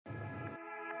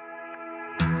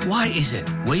Why is it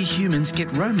we humans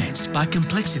get romanced by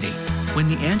complexity when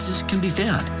the answers can be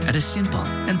found at a simple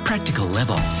and practical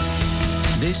level?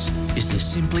 This is the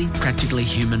Simply Practically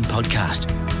Human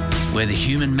podcast, where the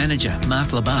human manager, Mark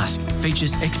Labasque,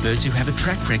 features experts who have a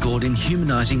track record in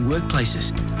humanising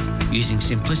workplaces, using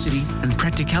simplicity and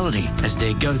practicality as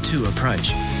their go-to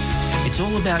approach. It's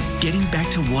all about getting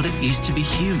back to what it is to be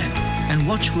human and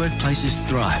watch workplaces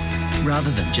thrive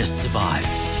rather than just survive.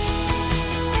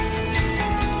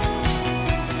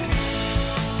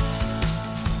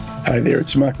 Hey there,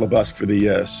 it's Mark Labasque for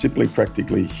the Simply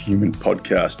Practically Human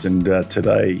podcast, and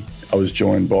today I was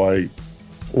joined by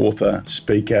author,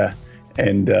 speaker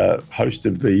and host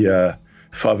of the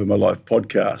Five of My Life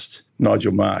podcast,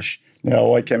 Nigel Marsh.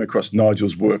 Now, I came across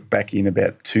Nigel's work back in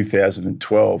about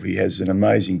 2012. He has an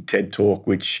amazing TED Talk,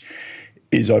 which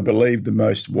is, I believe, the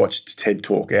most watched TED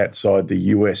Talk outside the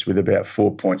US, with about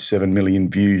 4.7 million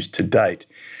views to date,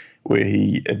 where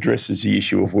he addresses the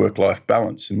issue of work-life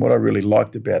balance. And what I really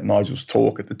liked about Nigel's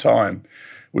talk at the time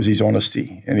was his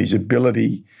honesty and his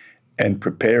ability and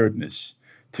preparedness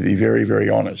to be very, very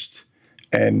honest.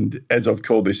 And as I've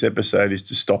called this episode, is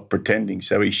to stop pretending.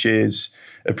 So he shares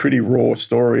a pretty raw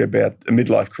story about a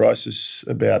midlife crisis,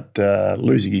 about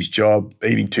losing his job,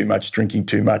 eating too much, drinking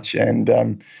too much, and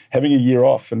having a year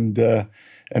off and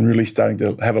really starting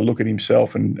to have a look at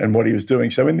himself and what he was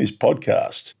doing. So in this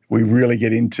podcast, we really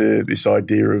get into this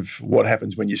idea of what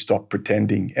happens when you stop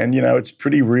pretending. And, you know, it's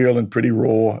pretty real and pretty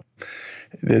raw.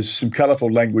 There's some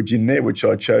colourful language in there, which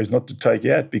I chose not to take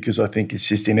out because I think it's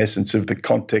just in essence of the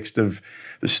context of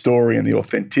the story and the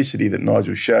authenticity that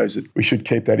Nigel shows, that we should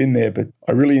keep that in there. But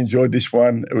I really enjoyed this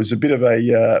one. It was a bit of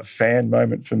a fan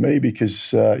moment for me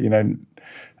because,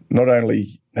 not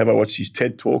only have I watched his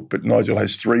TED Talk, but Nigel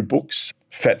has 3 books: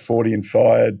 Fat 40 and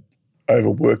Fired,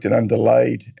 Overworked and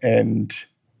Underlaid, and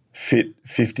Fit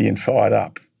 50 and Fired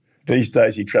Up. These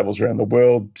days he travels around the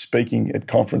world speaking at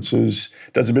conferences,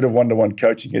 does a bit of one-to-one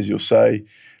coaching, as you'll say,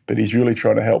 but he's really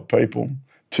trying to help people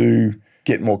to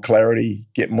get more clarity,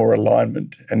 get more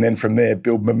alignment, and then from there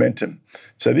build momentum.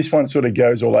 So this one sort of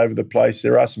goes all over the place.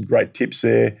 There are some great tips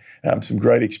there, some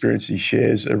great experiences he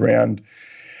shares around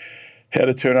how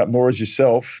to turn up more as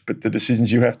yourself, but the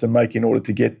decisions you have to make in order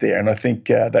to get there. And I think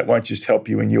that won't just help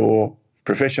you in your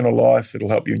professional life, it'll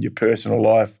help you in your personal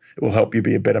life, it will help you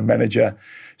be a better manager.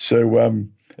 So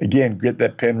again, get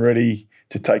that pen ready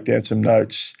to take down some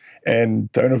notes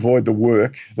and don't avoid the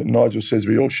work that Nigel says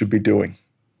we all should be doing.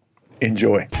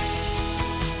 Enjoy.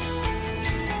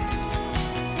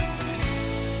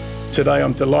 Today,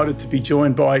 I'm delighted to be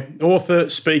joined by author,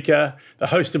 speaker, the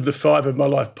host of the Five of My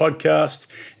Life podcast,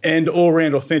 and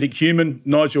all-round authentic human,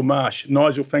 Nigel Marsh.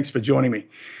 Nigel, thanks for joining me.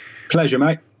 Pleasure,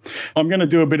 mate. I'm going to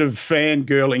do a bit of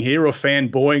fangirling here, or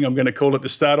fanboying, I'm going to call it, to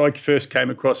start. I first came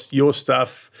across your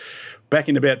stuff back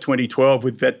in about 2012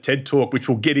 with that TED Talk, which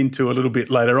we'll get into a little bit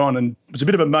later on. And it was a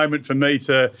bit of a moment for me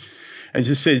to, as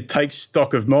I said, take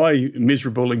stock of my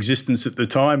miserable existence at the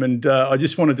time. And I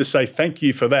just wanted to say thank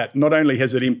you for that. Not only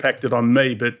has it impacted on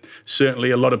me, but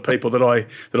certainly a lot of people that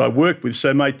I work with.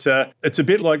 So, mate, it's a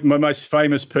bit like my most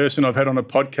famous person I've had on a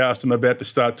podcast I'm about to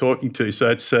start talking to. So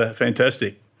it's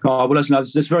fantastic. Oh, well, listen,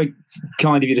 it's very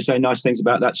kind of you to say nice things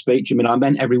about that speech. I mean, I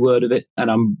meant every word of it,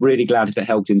 and I'm really glad if it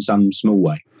helped in some small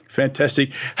way.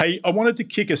 Fantastic. Hey, I wanted to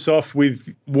kick us off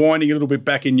with winding a little bit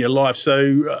back in your life.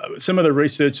 So some of the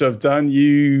research I've done,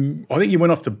 I think you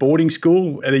went off to boarding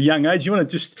school at a young age. You want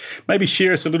to just maybe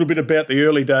share us a little bit about the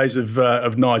early days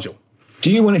of Nigel?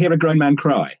 Do you want to hear a grown man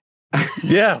cry?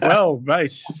 Yeah, well,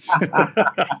 mate.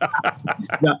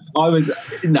 I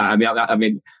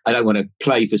mean, I don't want to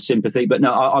play for sympathy, but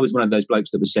no, I was one of those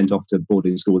blokes that was sent off to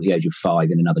boarding school at the age of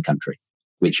 5 in another country,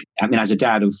 which, I mean, as a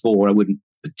dad of 4, I wouldn't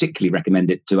particularly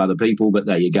recommend it to other people, but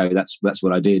there you go. That's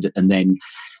what I did. And then,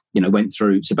 went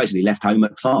through, so basically left home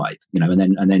at 5,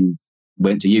 and then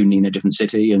went to uni in a different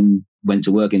city and went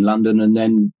to work in London and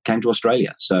then came to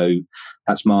Australia. So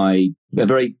that's a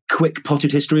very quick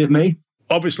potted history of me.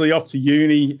 Obviously off to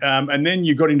uni, and then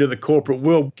you got into the corporate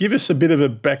world. Give us a bit of a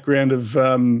background of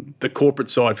the corporate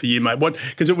side for you, mate.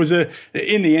 Because it was in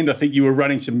the end, I think you were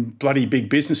running some bloody big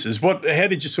businesses. How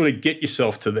did you sort of get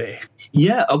yourself to there?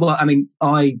 Yeah, well, I mean,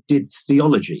 I did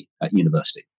theology at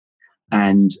university.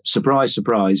 And surprise,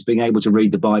 surprise, being able to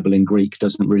read the Bible in Greek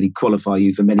doesn't really qualify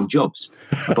you for many jobs,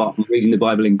 apart from reading the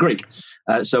Bible in Greek.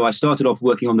 So I started off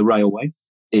working on the railway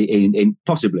in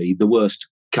possibly the worst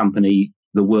company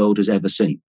the world has ever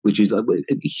seen, which is a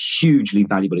hugely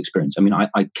valuable experience. I mean,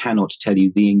 I cannot tell you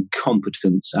the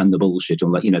incompetence and the bullshit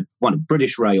on that. One of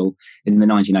British Rail in the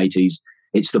 1980s,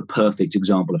 it's the perfect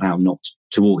example of how not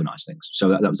to organise things. So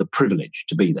that was a privilege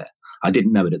to be there. I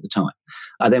didn't know it at the time.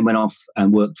 I then went off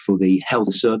and worked for the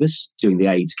health service, doing the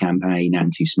AIDS campaign,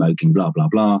 anti-smoking, blah, blah,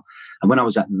 blah. And when I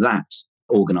was at that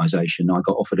organisation, I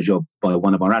got offered a job by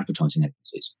one of our advertising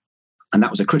agencies. And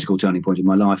that was a critical turning point in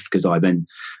my life, because I then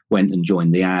went and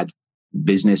joined the ad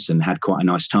business and had quite a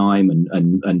nice time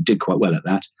and did quite well at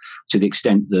that, to the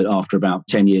extent that after about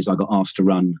 10 years, I got asked to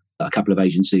run a couple of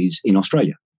agencies in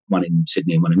Australia, one in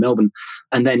Sydney and one in Melbourne.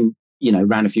 And then,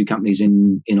 ran a few companies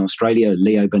in Australia,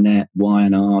 Leo Burnett,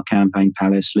 Y&R, Campaign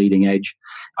Palace, Leading Edge.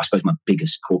 I suppose my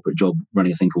biggest corporate job,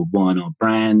 running a thing called Y&R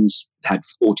Brands, had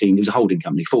 14, it was a holding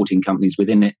company, 14 companies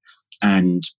within it.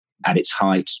 And at its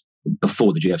height,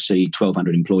 before the GFC,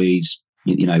 1,200 employees,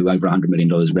 over $100 million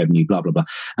revenue, blah, blah, blah.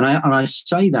 And I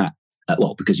say that,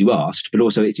 because you asked, but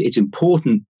also it's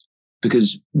important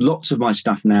because lots of my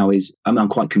stuff now is, I'm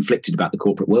quite conflicted about the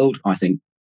corporate world. I think,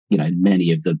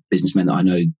 many of the businessmen that I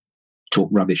know talk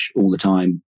rubbish all the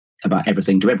time about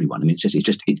everything to everyone. I mean,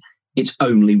 it's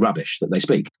only rubbish that they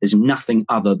speak. There's nothing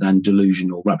other than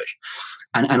delusional rubbish.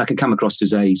 And I can come across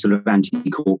as a sort of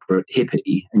anti-corporate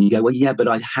hippie, and you go, well, yeah, but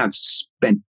I have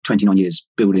spent 29 years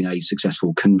building a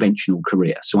successful conventional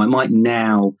career. So I might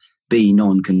now be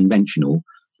non-conventional,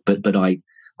 but I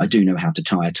do know how to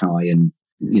tie a tie and,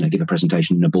 give a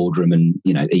presentation in a boardroom and,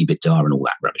 EBITDA and all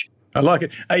that rubbish. I like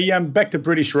it. Hey, back to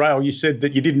British Rail, you said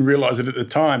that you didn't realise it at the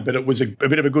time, but it was a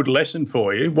bit of a good lesson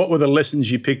for you. What were the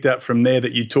lessons you picked up from there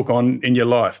that you took on in your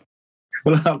life?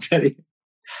 Well, I'll tell you.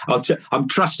 I'm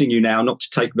trusting you now not to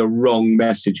take the wrong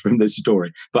message from this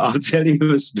story, but I'll tell you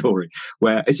a story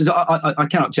where it says I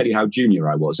cannot tell you how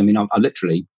junior I was. I mean, I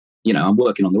literally, I'm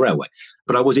working on the railway,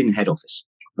 but I was in head office,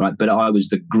 right? But I was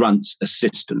the grunt's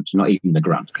assistant, not even the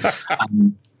grunt.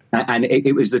 And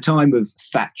it was the time of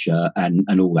Thatcher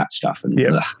and all that stuff. And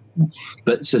yep.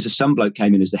 But so some bloke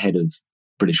came in as the head of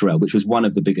British Rail, which was one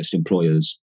of the biggest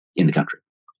employers in the country.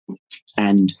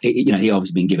 And he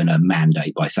obviously been given a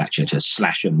mandate by Thatcher to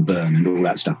slash and burn and all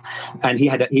that stuff. And he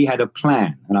had a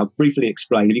plan, and I'll briefly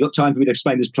explain. Have you got time for me to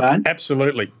explain this plan?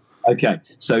 Absolutely. Okay.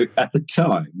 So at the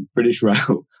time, British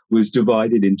Rail was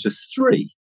divided into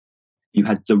three. You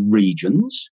had the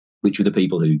regions, which were the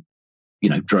people who,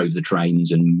 drove the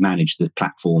trains and managed the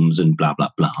platforms and blah, blah,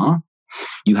 blah.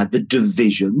 You had the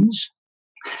divisions,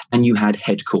 and you had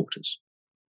headquarters.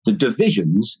 The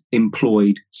divisions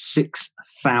employed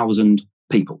 6,000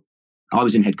 people. I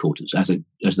was in headquarters as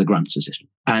the grunt's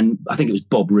assistant. And I think it was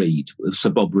Bob Reid.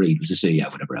 So Bob Reid was the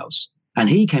CEO, whatever else. And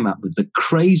he came up with the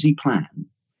crazy plan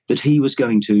that he was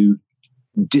going to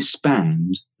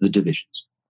disband the divisions.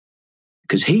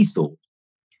 Because he thought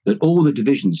that all the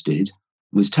divisions did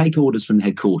was take orders from the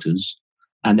headquarters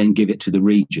and then give it to the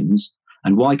regions.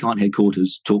 And why can't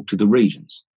headquarters talk to the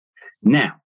regions?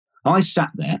 Now, I sat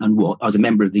there and I was a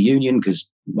member of the union because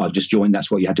I just joined, that's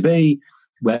what you had to be,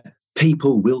 where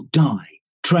people will die,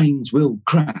 trains will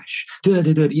crash.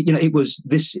 It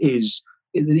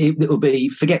will be,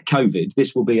 forget COVID,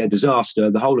 this will be a disaster.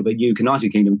 The whole of the United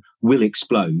Kingdom will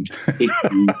explode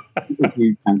if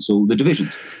you cancel the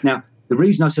divisions. Now, the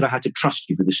reason I said I had to trust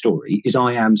you for the story is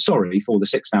I am sorry for the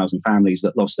 6,000 families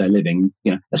that lost their living.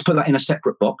 Let's put that in a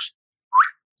separate box.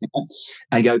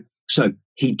 And go, so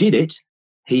he did it.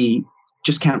 He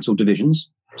just cancelled divisions.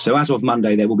 So as of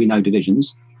Monday, there will be no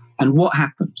divisions. And what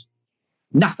happened?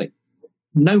 Nothing.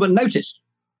 No one noticed.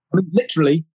 I mean,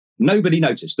 literally, nobody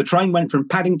noticed. The train went from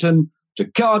Paddington to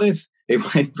Cardiff.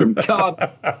 It went from Cardiff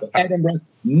to Edinburgh.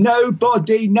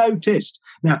 Nobody noticed.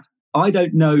 Now, I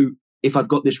don't know if I've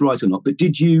got this right or not, but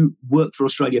did you work for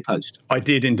Australia Post? I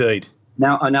did indeed.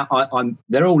 Now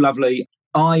they're all lovely.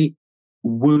 I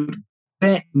would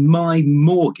bet my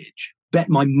mortgage that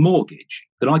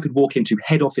I could walk into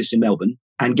head office in Melbourne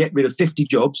and get rid of 50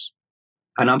 jobs.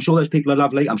 And I'm sure those people are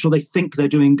lovely. I'm sure they think they're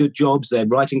doing good jobs. They're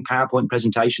writing PowerPoint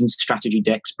presentations, strategy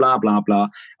decks, blah, blah, blah,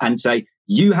 and say,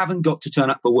 you haven't got to turn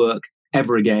up for work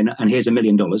ever again, and here's $1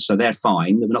 million, so they're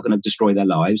fine. We're not going to destroy their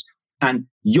lives. And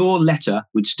your letter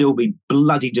would still be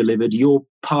bloody delivered. Your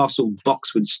parcel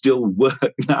box would still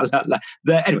work.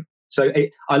 Anyway, so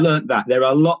I learned that there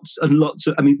are lots and lots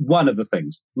of, one of the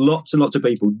things, lots and lots of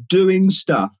people doing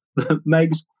stuff that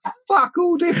makes fuck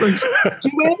all difference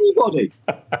to anybody.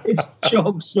 It's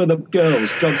jobs for the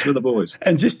girls, jobs for the boys.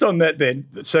 And just on that then,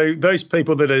 so those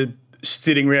people that are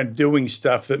sitting around doing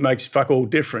stuff that makes fuck all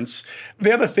difference.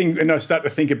 The other thing, and I start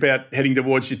to think about heading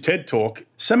towards your TED Talk,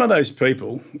 some of those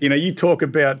people, you talk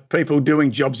about people doing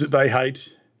jobs that they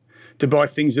hate to buy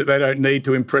things that they don't need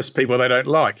to impress people they don't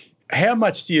like. How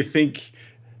much do you think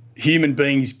human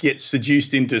beings get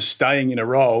seduced into staying in a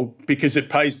role because it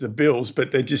pays the bills,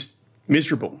 but they're just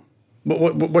miserable?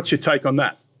 What's your take on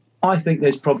that? I think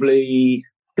there's probably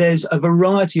there's a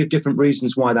variety of different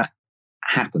reasons why that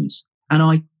happens. And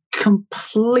I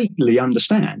completely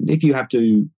understand if you have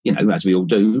to, as we all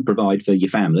do, provide for your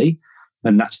family,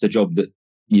 and that's the job that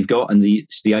you've got, and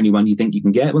it's the only one you think you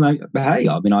can get. Well, hey,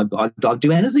 I'd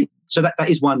do anything. So that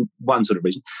is one sort of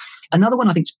reason. Another one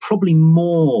I think is probably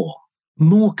more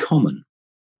common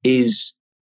is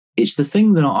it's the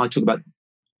thing that I talk about,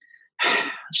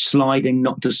 sliding,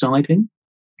 not deciding.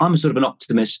 I'm a sort of an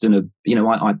optimist, and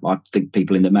I think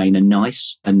people in the main are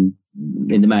nice and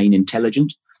in the main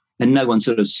intelligent, and no one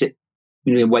sort of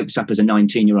wakes up as a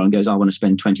 19-year-old and goes, I want to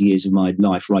spend 20 years of my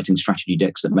life writing strategy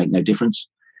decks that make no difference.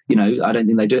 I don't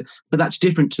think they do it. But that's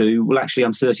different to, well, actually,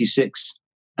 I'm 36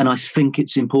 and I think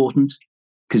it's important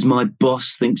because my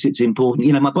boss thinks it's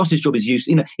important. My boss's job is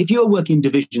if you're working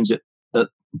divisions at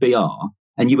BR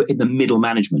and you were in the middle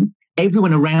management,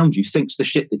 everyone around you thinks the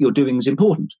shit that you're doing is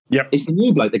important. Yep. It's the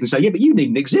new bloke that can say, yeah, but you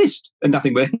needn't exist and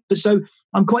nothing more. So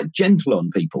I'm quite gentle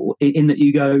on people in that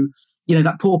you go,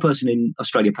 that poor person in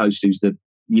Australia Post who's the,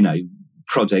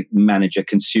 project manager,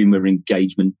 consumer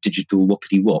engagement, digital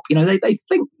whoppity-whop. They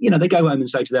think, they go home and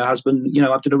say to their husband,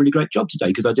 I've done a really great job today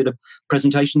because I did a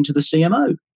presentation to the CMO.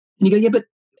 And you go, yeah, but,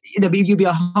 you'd be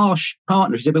a harsh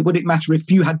partner. He said, but would it matter if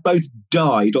you had both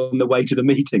died on the way to the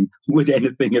meeting? Would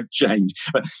anything have changed?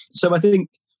 So I think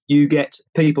you get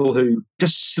people who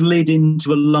just slid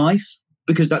into a life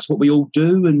because that's what we all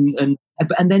do. And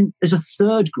then there's a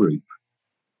third group,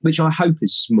 which I hope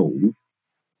is small,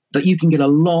 but you can get a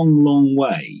long, long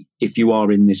way if you are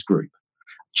in this group,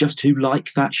 just who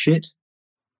like that shit,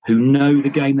 who know the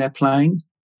game they're playing.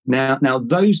 Now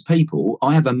those people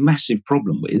I have a massive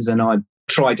problem with, and I've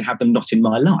tried to have them not in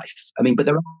my life. But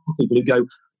there are people who go,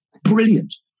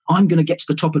 brilliant, I'm going to get to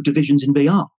the top of divisions in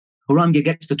VR, or I'm going to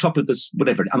get to the top of this,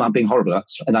 whatever. I'm being horrible,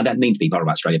 and I don't mean to be horrible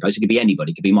about Australia Post. It could be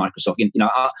anybody, it could be Microsoft.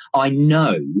 I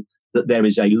know that there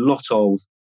is a lot of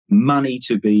money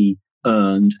to be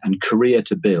earned and career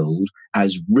to build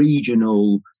as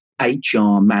regional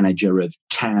HR manager of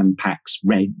Tampax,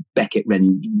 Beckett,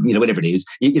 whatever it is.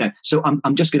 So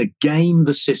I'm just going to game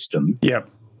the system. Yep.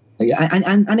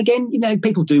 And again,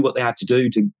 people do what they have to do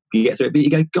to get through it. But you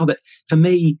go, God, for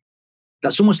me,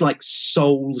 that's almost like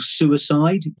soul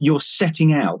suicide. You're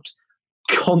setting out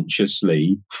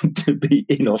consciously to be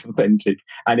inauthentic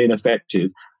and ineffective,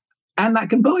 and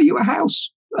that can buy you a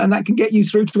house. And that can get you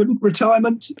through to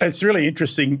retirement. It's really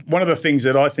interesting. One of the things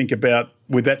that I think about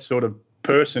with that sort of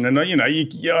person, and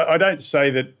I don't say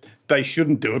that they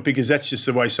shouldn't do it because that's just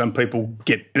the way some people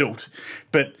get built,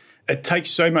 but it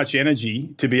takes so much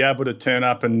energy to be able to turn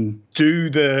up and do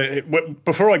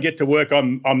before I get to work,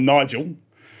 I'm Nigel.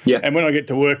 Yeah. And when I get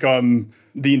to work, I'm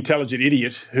the intelligent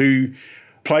idiot who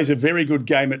plays a very good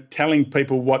game at telling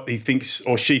people what he thinks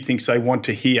or she thinks they want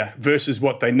to hear versus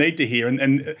what they need to hear.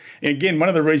 And again, one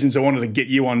of the reasons I wanted to get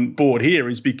you on board here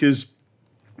is because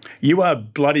you are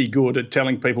bloody good at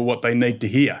telling people what they need to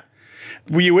hear.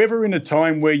 Were you ever in a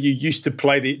time where you used to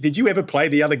did you ever play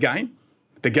the other game?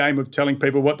 The game of telling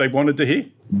people what they wanted to hear?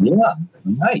 Yeah,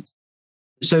 right.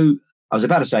 So I was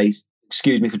about to say,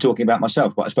 excuse me for talking about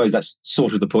myself, but I suppose that's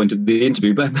sort of the point of the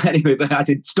interview. But anyway, I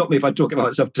said, stop me if I talk about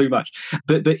myself too much.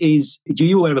 But do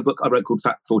you aware of a book I wrote called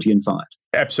Fat, 40 and Fired?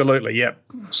 Absolutely, yeah.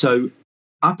 So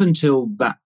up until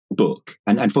that book,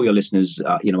 and for your listeners,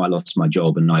 I lost my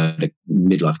job and I had a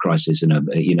midlife crisis and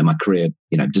my career,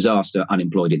 disaster,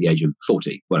 unemployed at the age of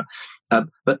 40. Well,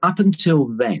 but up until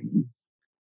then,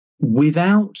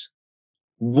 without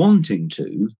wanting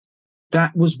to,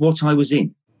 that was what I was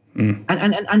in. Mm.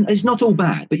 And it's not all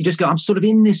bad, but you just go, I'm sort of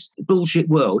in this bullshit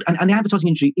world. And the advertising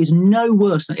industry is no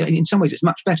worse than, in some ways, it's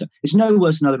much better. It's no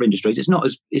worse than other industries. It's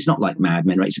not like Mad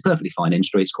Men, right? It's a perfectly fine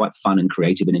industry. It's quite fun and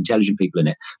creative and intelligent people in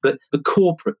it. But the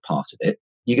corporate part of it,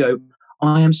 you go,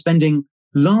 I am spending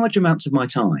large amounts of my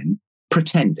time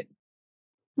pretending.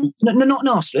 No, not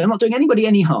nastily. I'm not doing anybody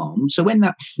any harm. So when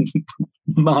that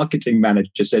marketing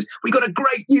manager says, we've got a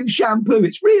great new shampoo,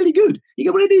 it's really good. You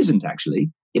go, well, it isn't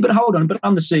actually. Yeah, but hold on, but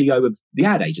I'm the CEO of the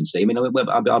ad agency. I mean,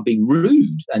 I'll be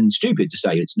rude and stupid to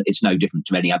say it's no different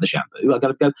to any other shampoo. I've got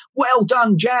to go, well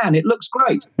done, Jan, it looks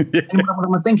great. And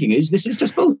what I'm thinking is, this is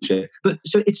just bullshit. But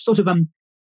so it's sort of,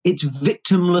 it's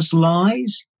victimless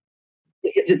lies.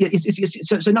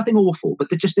 So nothing awful, but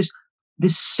there's just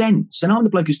this sense, and I'm the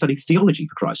bloke who studied theology,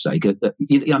 for Christ's sake.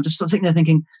 I'm just sitting there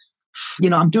thinking,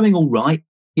 I'm doing all right.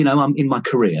 I'm in my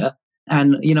career,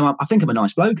 and I think I'm a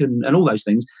nice bloke and all those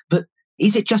things. But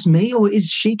is it just me, or is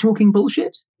she talking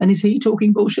bullshit, and is he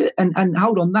talking bullshit? And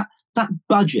hold on, that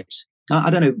budget. I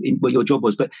don't know what your job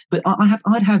was, but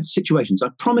I'd have situations. I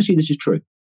promise you, this is true,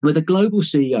 where the global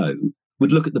CEO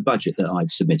would look at the budget that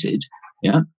I'd submitted,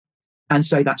 yeah, and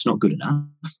say that's not good enough.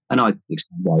 And I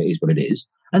explain why it is what it is.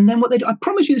 And then what they do, I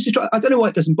promise you this is true. I don't know why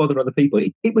it doesn't bother other people.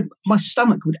 My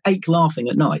stomach would ache laughing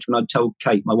at night when I'd tell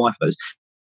Kate, my wife, those.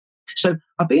 So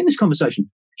I'd be in this conversation,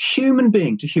 human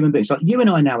being to human being. It's like you and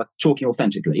I now are talking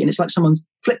authentically, and it's like someone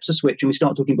flips a switch and we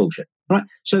start talking bullshit, right?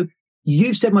 So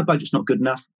you've said my budget's not good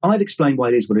enough. I've explained why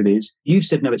it is what it is. You've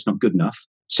said, no, it's not good enough.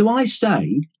 So I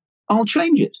say, I'll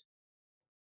change it.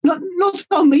 Not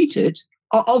I'll meet it.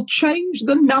 I'll change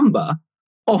the number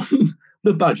on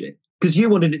the budget because you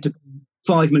wanted it to be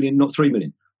 5 million, not 3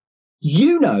 million.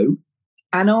 You know,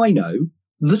 and I know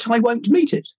that I won't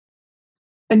meet it.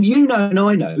 And you know, and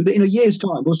I know that in a year's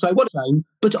time we'll say, what a shame,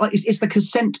 but it's the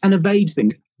consent and evade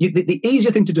thing. The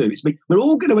easier thing to do is we're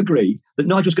all going to agree that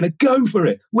Nigel's going to go for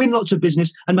it, win lots of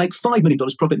business and make $5 million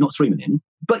profit, not 3 million.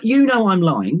 But you know I'm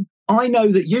lying. I know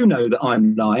that you know that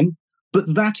I'm lying.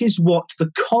 But that is what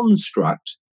the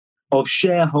construct of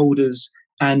shareholders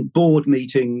and board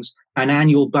meetings and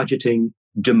annual budgeting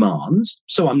demands.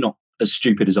 So I'm not as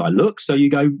stupid as I look. So you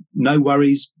go, no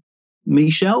worries,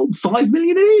 Michelle, 5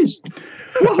 million it is.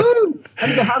 Woohoo!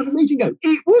 And you go, how did the meeting go?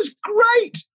 It was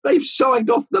great. They've signed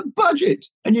off the budget.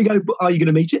 And you go, but are you going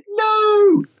to meet it?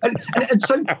 No. And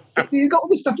so you've got all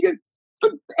this stuff. You go,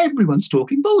 but everyone's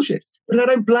talking bullshit. But I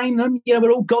don't blame them. You know,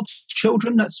 we're all God's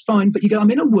children. That's fine. But you go,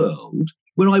 I'm in a world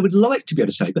where I would like to be able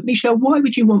to say, but Michelle, why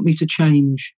would you want me to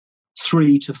change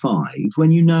 3 to 5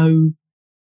 when you know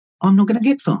I'm not going to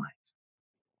get 5?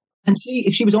 And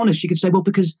if she was honest, she could say, well,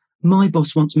 because my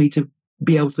boss wants me to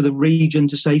be able for the region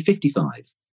to say 55.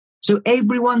 So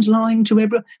everyone's lying to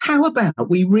everyone. How about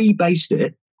we rebased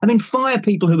it? I mean, fire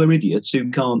people who are idiots who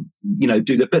can't,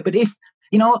 do that. But if,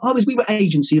 we were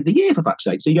agency of the year, for fuck's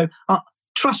sake. So you go,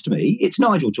 trust me, it's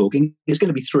Nigel talking. It's going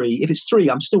to be 3. If it's 3,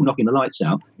 I'm still knocking the lights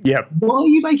out. Yeah. Why are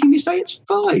you making me say it's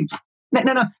 5?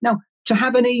 No. Now, to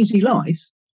have an easy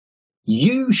life,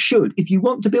 you should, if you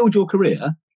want to build your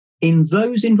career in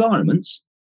those environments,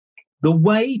 the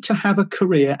way to have a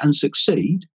career and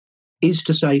succeed is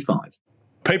to say 5.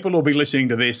 People will be listening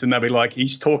to this and they'll be like,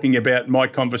 he's talking about my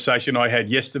conversation I had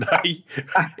yesterday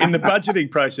in the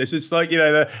budgeting process. It's like,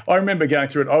 I remember going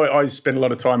through it. I spent a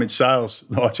lot of time in sales,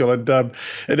 Nigel, and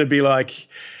it'd be like,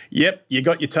 yep, you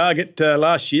got your target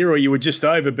last year or you were just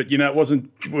over, but, it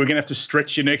wasn't, we're going to have to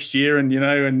stretch you next year.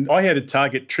 And I had a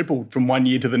target tripled from one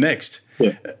year to the next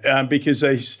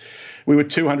because we were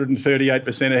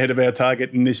 238% ahead of our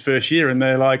target in this first year. And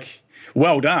they're like,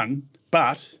 well done,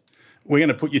 but we're going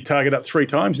to put your target up 3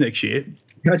 times next year.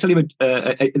 Can I tell you,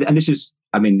 and this is,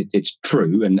 it's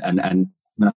true, and I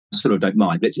sort of don't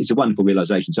mind, but it's a wonderful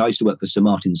realisation. So I used to work for Sir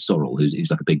Martin Sorrell, who's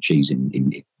like a big cheese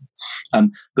in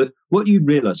but what you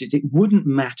realise is it wouldn't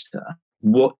matter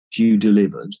what you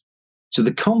delivered. So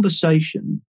the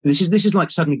conversation, this is like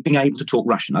suddenly being able to talk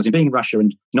Russian, as in being in Russia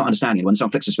and not understanding it. When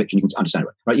someone flicks a switch and you can understand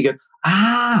it, right? You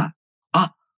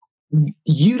go,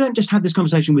 you don't just have this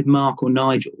conversation with Mark or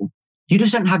Nigel. You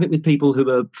just don't have it with people who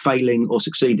are failing or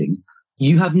succeeding.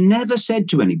 You have never said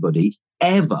to anybody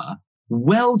ever,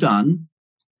 well done,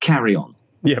 carry on.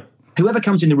 Yep. Whoever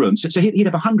comes in the room, so he'd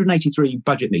have 183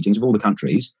 budget meetings of all the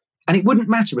countries, and it wouldn't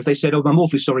matter if they said, oh, I'm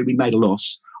awfully sorry, we made a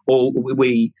loss, or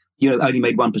we only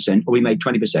made 1%, or we made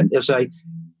 20%. They'll say,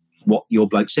 what your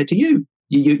bloke said to you.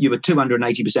 You were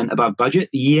 280% above budget.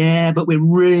 Yeah, but we're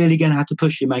really going to have to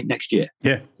push you, mate, next year.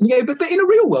 Yeah. Yeah, but in a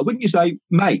real world, wouldn't you say,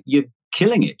 mate, you're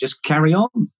killing it, just carry on?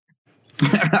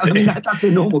 That's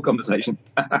a normal conversation.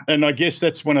 And I guess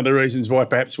that's one of the reasons why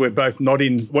perhaps we're both not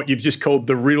in what you've just called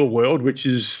the real world, which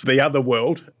is the other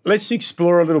world. Let's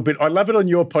explore a little bit. I love it on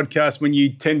your podcast when you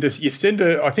tend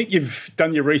to, I think you've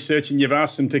done your research and you've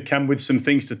asked them to come with some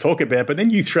things to talk about, but then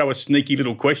you throw a sneaky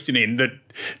little question in that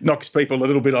knocks people a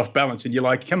little bit off balance and you're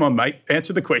like, come on, mate,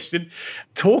 answer the question.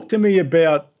 Talk to me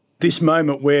about this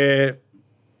moment where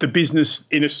the business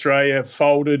in Australia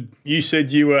folded. You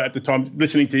said you were, at the time,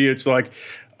 listening to you, it's like,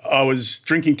 I was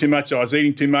drinking too much, I was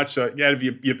eating too much, out of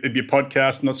your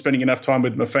podcast, not spending enough time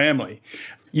with my family.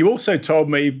 You also told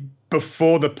me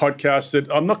before the podcast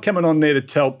that I'm not coming on there to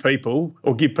tell people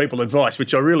or give people advice,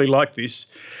 which I really like this.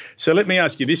 So let me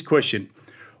ask you this question.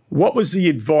 What was the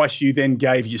advice you then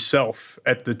gave yourself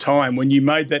at the time when you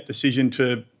made that decision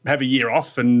to have a year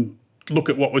off and look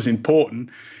at what was important?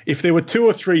 If there were 2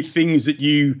 or 3 things that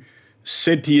you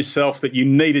said to yourself that you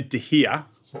needed to hear,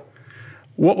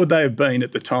 what would they have been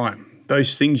at the time?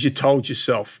 Those things you told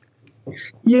yourself?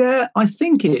 Yeah, I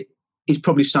think it is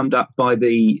probably summed up by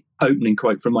the opening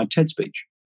quote from my TED speech.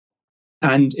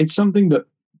 And it's something that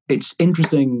it's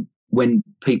interesting when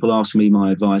people ask me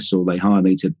my advice or they hire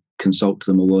me to consult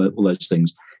them or all those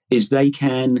things, is they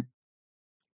can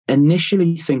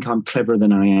initially think I'm cleverer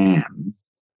than I am.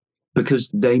 because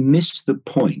they missed the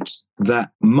point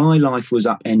that my life was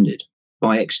upended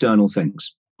by external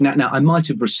things. Now, I might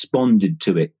have responded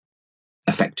to it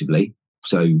effectively,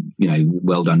 so,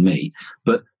 well done me.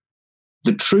 But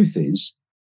the truth is,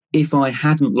 if I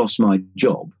hadn't lost my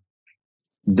job,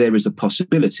 there is a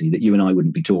possibility that you and I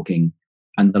wouldn't be talking.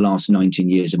 And the last 19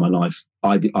 years of my life,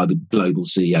 I'd be global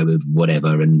CEO of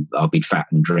whatever, and I'll be fat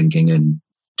and drinking and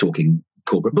talking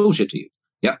corporate bullshit to you.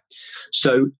 Yeah.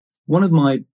 So one of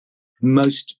my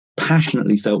most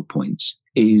passionately felt points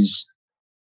is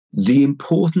the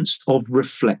importance of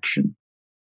reflection.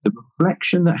 The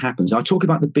reflection that happens. I talk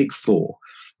about the big four,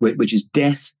 which is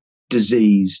death,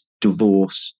 disease,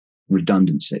 divorce,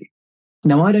 redundancy.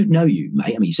 Now, I don't know you,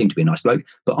 mate. I mean, you seem to be a nice bloke,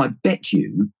 but I bet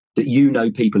you that you know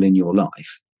people in your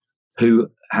life who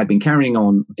had been carrying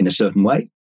on in a certain way.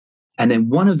 And then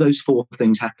one of those four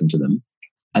things happened to them.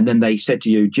 And then they said to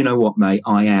you, do you know what, mate?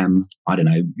 I am,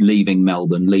 leaving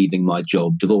Melbourne, leaving my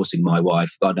job, divorcing my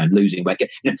wife, losing weight.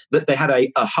 That they had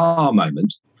a aha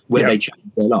moment where they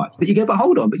changed their life. But you go, but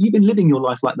hold on, but you've been living your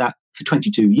life like that for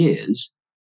 22 years.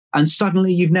 And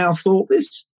suddenly you've now thought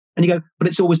this. And you go, but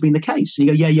it's always been the case. And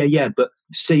you go, yeah. But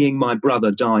seeing my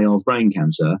brother die of brain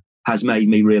cancer has made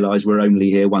me realise we're only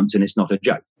here once and it's not a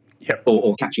joke. Yep.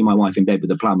 Or catching my wife in bed with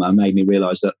a plumber made me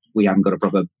realise that we haven't got a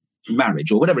proper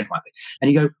marriage or whatever it might be.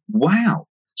 And you go, wow.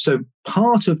 So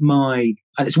part of my,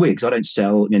 and it's weird because I don't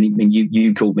sell. I mean,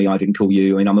 you called me, I didn't call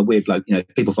you. I mean, I'm a weird bloke. If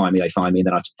people find me, they find me, and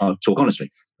then I'll talk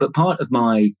honestly. But part of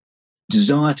my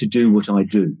desire to do what I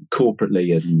do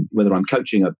corporately, and whether I'm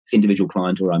coaching an individual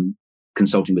client or I'm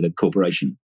consulting with a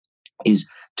corporation, is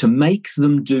to make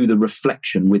them do the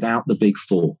reflection without the big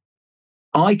four.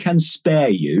 I can spare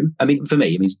you. I mean, for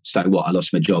me, so what? I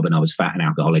lost my job and I was fat and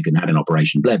alcoholic and had an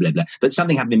operation, blah, blah, blah. But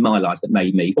something happened in my life that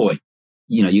made me,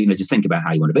 you need to think about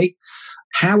how you want to be.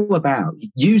 How about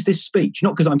use this speech,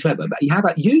 not because I'm clever, but how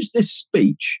about use this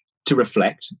speech to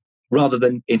reflect rather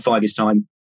than in 5 years' time,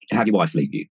 have your wife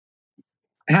leave you?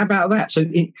 How about that? So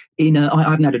I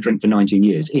haven't had a drink for 19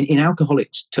 years. In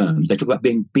alcoholics terms, they talk about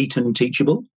being beaten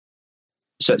teachable.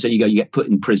 So you get put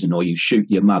in prison, or you shoot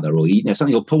your mother, or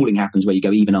something appalling happens where you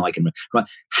go, even I can. Right?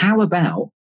 How about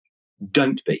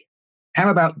don't be? How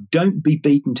about don't be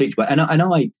beaten teachable? And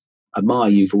I admire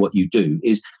you for what you do.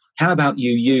 Is how about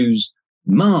you use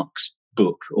Mark's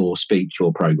book or speech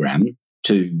or program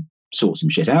to sort some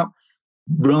shit out,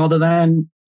 rather than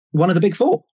one of the big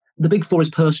four. The big four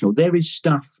is personal. There is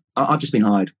stuff. I've just been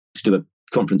hired to do a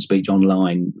conference speech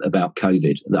online about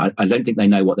COVID. I don't think they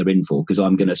know what they're in for, because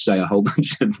I'm going to say a whole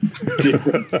bunch of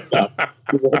different stuff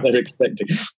what they're expecting.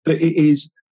 But it is,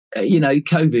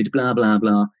 COVID, blah, blah,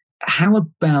 blah. How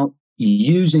about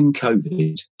using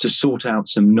COVID to sort out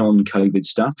some non-COVID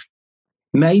stuff?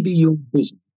 Maybe your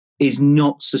business is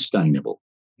not sustainable.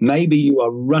 Maybe you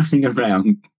are running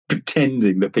around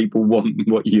pretending that people want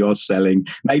what you're selling.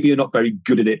 Maybe you're not very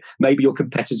good at it. Maybe your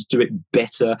competitors do it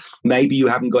better. Maybe you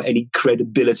haven't got any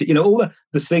credibility. All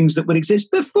the things that would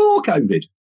exist before COVID.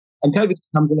 And COVID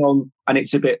comes along and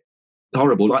it's a bit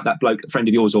horrible, like that bloke, a friend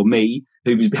of yours or me,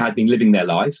 who had been living their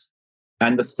life.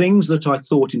 And the things that I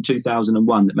thought in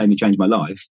 2001 that made me change my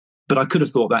life, but I could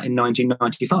have thought that in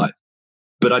 1995.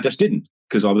 But I just didn't,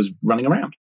 because I was running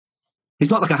around. It's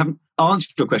not like I haven't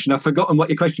answered your question. I've forgotten what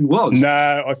your question was.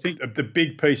 No, I think the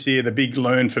big piece here, the big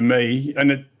learn for me, and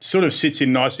it sort of sits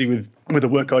in nicely with the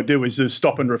work I do, is the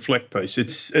stop and reflect piece.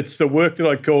 It's the work that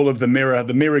I call of the mirror.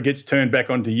 The mirror gets turned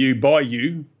back onto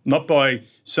you, not by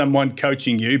someone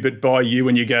coaching you, but by you,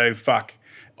 and you go, fuck,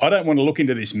 I don't want to look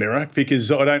into this mirror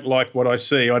because I don't like what I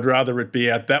see. I'd rather it be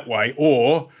out that way,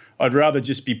 or I'd rather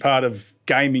just be part of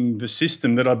gaming the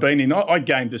system that I've been in. I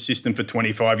gamed the system for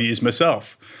 25 years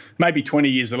myself. Maybe 20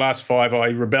 years, the last 5, I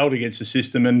rebelled against the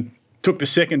system and took the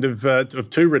second of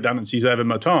 2 redundancies over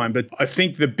my time. But I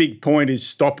think the big point is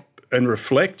stop and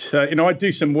reflect. I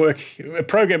do some work, a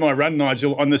program I run,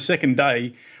 Nigel, on the second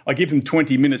day, I give them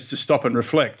 20 minutes to stop and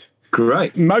reflect.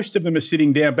 Great. Most of them are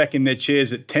sitting down back in their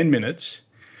chairs at 10 minutes,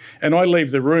 and I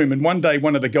leave the room. And one day,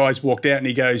 one of the guys walked out and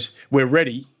he goes, "We're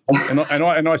ready." And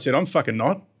I said, "I'm fucking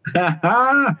not."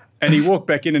 And he walked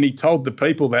back in and he told the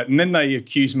people that. And then they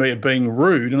accused me of being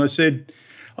rude. And I said,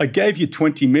 "I gave you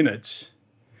 20 minutes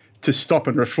to stop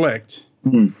and reflect,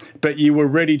 but you were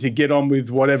ready to get on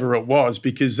with whatever it was,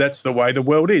 because that's the way the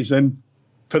world is." And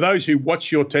for those who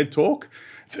watch your TED Talk,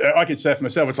 I can say for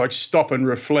myself, it's like stop and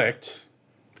reflect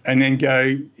and then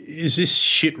go, is this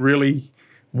shit really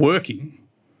working?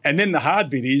 And then the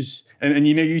hard bit is, and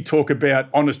you talk about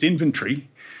honest inventory.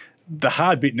 The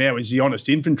hard bit now is the honest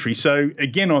inventory. So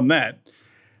again, on that,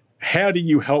 how do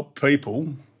you help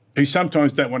people who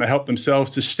sometimes don't want to help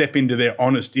themselves to step into their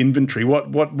honest inventory.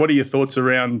 What are your thoughts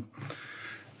around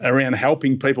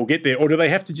helping people get there, or do they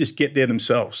have to just get there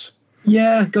themselves?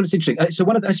 Yeah, God, it's interesting. So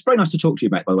it's very nice to talk to you,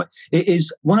 mate, by the way. It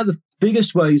is one of the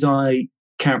biggest ways I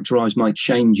characterize my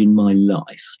change in my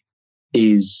life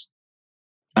is,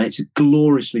 and it's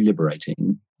gloriously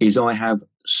liberating, is I have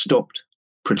stopped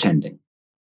pretending.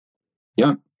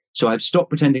 Yeah. So I've stopped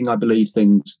pretending I believe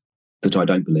things that I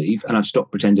don't believe, and I've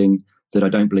stopped pretending that I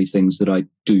don't believe things that I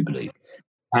do believe.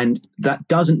 And that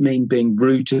doesn't mean being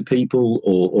rude to people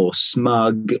or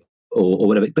smug or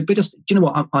whatever. But just, do you know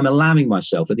what? I'm allowing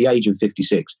myself at the age of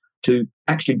 56 to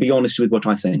actually be honest with what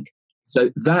I think. So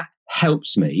that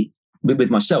helps me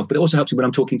with myself, but it also helps me when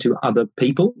I'm talking to other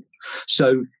people.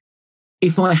 So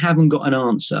if I haven't got an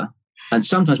answer, and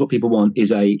sometimes what people want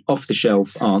is a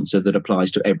off-the-shelf answer that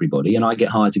applies to everybody, and I get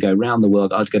hired to go around the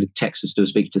world. I'd go to Texas to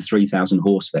speak to 3,000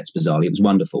 horse vets, bizarrely. It was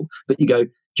wonderful. But you go, do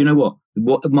you know what?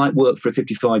 What might work for a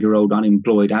 55-year-old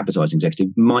unemployed advertising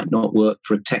executive might not work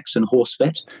for a Texan horse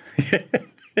vet.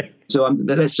 So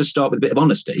let's just start with a bit of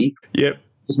honesty. Yep.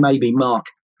 Because maybe Mark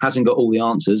hasn't got all the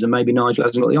answers, and maybe Nigel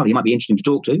hasn't got the answer. He might be interesting to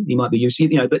talk to. He might be useful,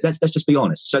 but let's just be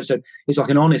honest. So it's like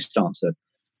an honest answer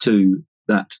to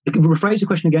that. Rephrase the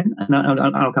question again, and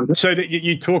I'll come to it. So that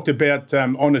you talked about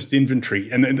honest inventory,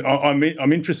 and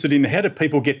I'm interested in, how do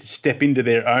people get to step into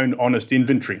their own honest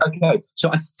inventory? Okay, so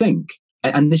I think,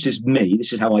 and this is me,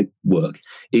 this is how I work,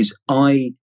 is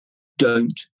I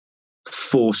don't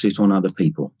force it on other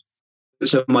people.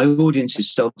 So my audience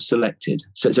is self-selected.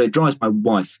 So it drives my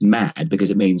wife mad because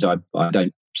it means I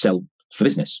don't sell for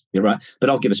business. You're right.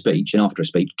 But I'll give a speech, and after a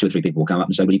speech, 2 or 3 people will come up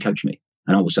and say, will you coach me?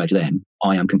 And I will say to them,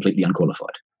 I am completely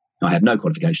unqualified. I have no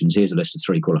qualifications. Here's a list of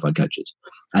 3 qualified coaches.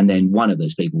 And then one of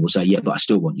those people will say, yeah, but I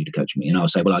still want you to coach me. And I'll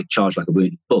say, well, I charge like a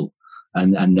wounded bull.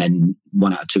 And then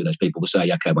 1 out of 2 of those people will say,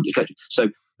 yeah, okay, I want you to coach me. So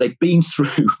they've been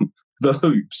through the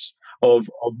hoops of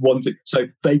wanting. So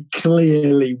they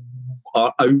clearly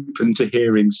are open to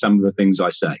hearing some of the things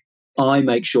I say. I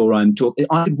make sure I'm talking.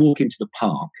 I could walk into the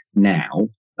park now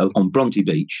on Bronte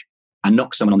Beach and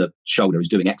knock someone on the shoulder who's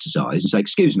doing exercise and say,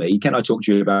 excuse me, can I talk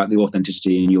to you about the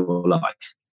authenticity in your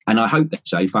life? And I hope they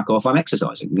say, fuck off, I'm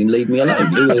exercising, and leave me alone.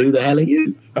 Who the hell are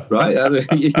you? Right?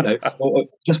 Or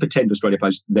just pretend Australia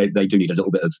Post, they do need a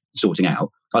little bit of sorting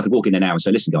out. I could walk in there now and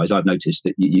say, listen, guys, I've noticed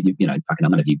that, fucking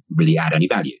none of you really add any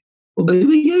value. Well, who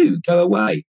are you? Go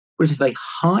away. Whereas if they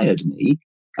hired me,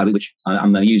 which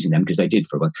I'm using them because they did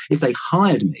for a while, if they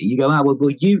hired me, you go,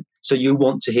 so you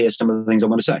want to hear some of the things I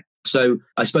want to say. So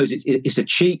I suppose it's a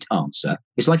cheat answer.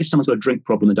 It's like if someone's got a drink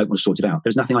problem and don't want to sort it out.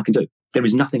 There's nothing I can do. There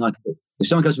is nothing I can do. If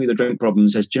someone goes to me with a drink problem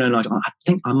and says, do you know, Nigel, I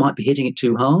think I might be hitting it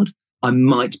too hard, I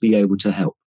might be able to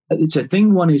help. So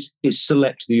thing one is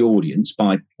select the audience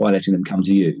by letting them come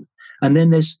to you. And then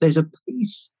there's a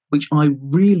piece which I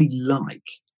really like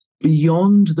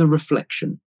beyond the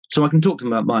reflection. So I can talk to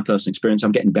them about my personal experience.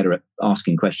 I'm getting better at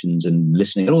asking questions and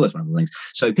listening and all those wonderful things.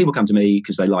 So people come to me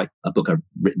because they like a book I've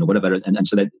written or whatever, and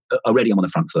so they're already I'm on the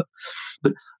front foot.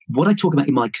 But what I talk about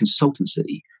in my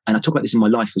consultancy, and I talk about this in my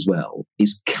life as well,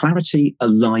 is clarity,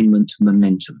 alignment,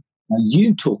 momentum. Now,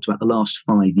 you talked about the last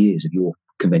 5 years of your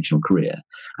conventional career,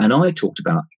 and I talked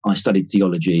about I studied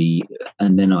theology,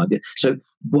 and then so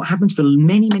what happens for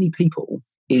many, many people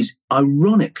is,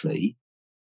 ironically,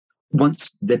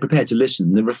 once they're prepared to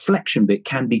listen, the reflection bit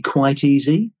can be quite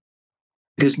easy,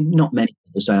 because not many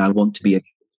people say, I want to be a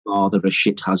father, a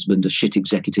shit husband, a shit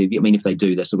executive. I mean, if they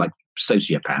do, they're sort of like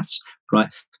sociopaths, right?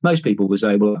 Most people will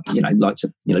say, well, like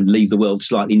to, leave the world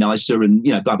slightly nicer and,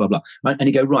 blah, blah, blah. Right? And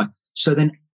you go, right. So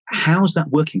then how's that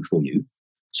working for you?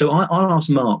 So I'll ask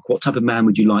Mark, what type of man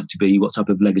would you like to be? What type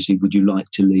of legacy would you like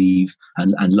to leave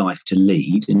and life to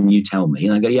lead? And you tell me.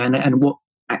 And I go, yeah, and what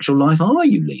actual life are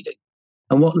you leading?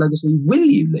 And what legacy will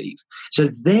you leave? So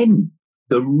then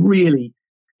the really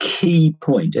key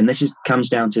point, and this comes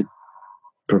down to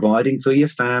providing for your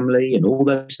family and all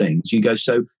those things. You go,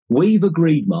 so we've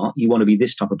agreed, Mark, you want to be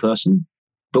this type of person,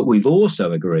 but we've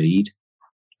also agreed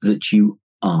that you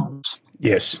aren't.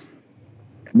 Yes.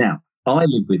 Now, I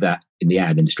lived with that in the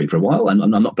ad industry for a while, and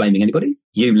I'm not blaming anybody.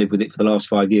 You lived with it for the last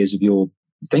 5 years of your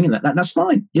thing, and that's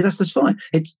fine. Yeah, that's fine.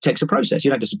 It takes a process.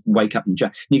 You don't just wake up and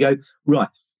you go, right.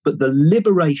 But the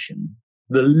liberation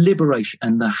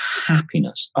and the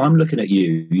happiness, I'm looking at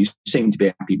you, you seem to be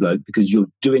a happy bloke because you're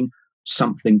doing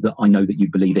something that I know that you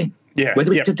believe in. Yeah.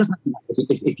 Whether it doesn't matter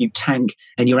if you tank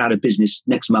and you're out of business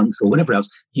next month or whatever else,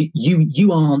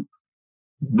 you aren't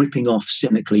ripping off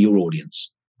cynically your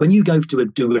audience. When you go to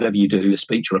do whatever you do, a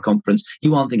speech or a conference,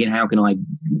 you aren't thinking, how can I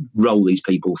roll these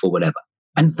people for whatever?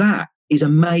 And that is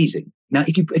amazing. Now,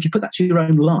 if you put that to your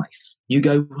own life, you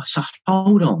go, so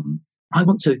hold on, I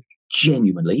want to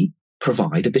genuinely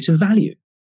provide a bit of value.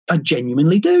 I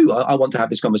genuinely do. I want to have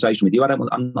this conversation with you.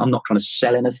 I'm not trying to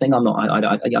sell anything.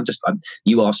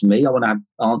 You ask me, I want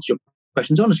to answer your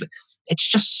questions honestly. It's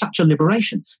just such a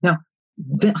liberation. Now,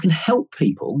 that can help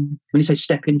people. When you say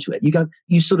step into it,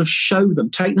 you sort of show them,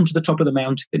 take them to the top of the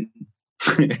mountain,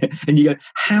 and you go,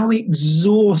 how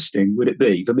exhausting would it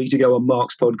be for me to go on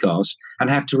Mark's podcast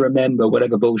and have to remember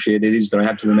whatever bullshit it is that I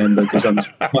have to remember because I'm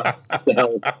trying to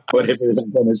sell whatever it is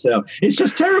I'm going to sell. It's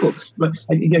just terrible. But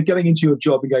going into your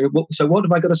job and going, so what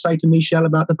have I got to say to Michelle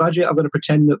about the budget? I've got to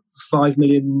pretend that 5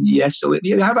 million, yes. Or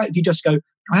how about if you just go,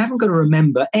 I haven't got to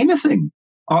remember anything.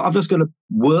 I've just got to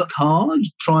work hard,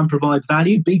 try and provide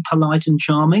value, be polite and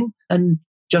charming, and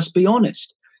just be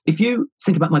honest. If you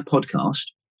think about my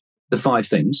podcast, the 5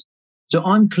 things. So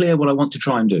I'm clear what I want to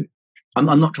try and do. I'm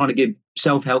not trying to give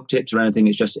self-help tips or anything.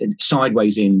 It's just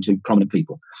sideways into prominent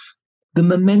people. The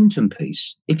momentum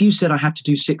piece, if you said I had to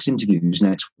do 6 interviews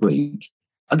next week,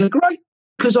 I go, great,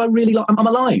 because I really like, I'm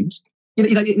aligned.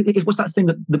 What's that thing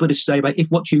that the Buddhists say about if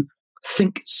what you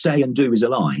think, say, and do is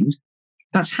aligned,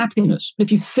 that's happiness.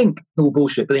 If you think all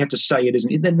bullshit, but you have to say it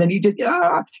isn't, then you did,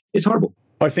 it's horrible.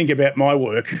 I think about my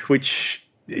work, which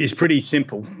is pretty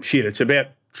simple shit. It's about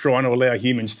trying to allow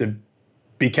humans to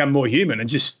become more human and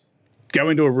just go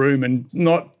into a room and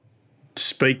not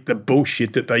speak the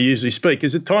bullshit that they usually speak.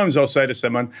 Because at times I'll say to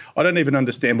someone, I don't even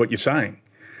understand what you're saying.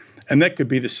 And that could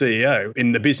be the CEO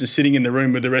in the business sitting in the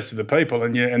room with the rest of the people.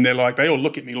 And they're like, they all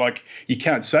look at me like, you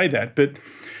can't say that. But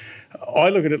I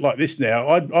look at it like this now.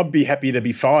 I'd be happy to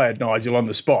be fired, Nigel, on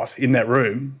the spot in that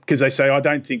room because they say, I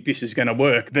don't think this is going to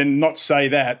work. Then not say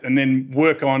that and then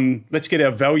work on, let's get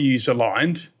our values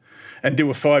aligned and do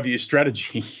a 5-year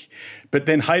strategy, but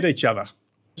then hate each other.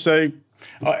 So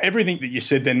everything that you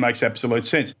said then makes absolute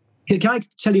sense. Can I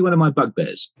tell you one of my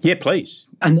bugbears? Yeah, please.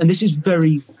 And this is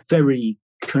very, very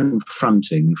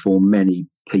confronting for many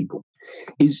people,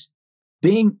 is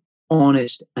being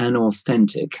honest and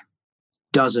authentic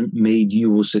doesn't mean you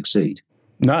will succeed.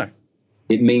 No.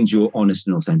 It means you're honest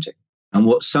and authentic. And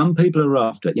what some people are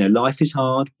after, life is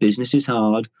hard, business is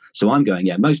hard. So I'm going,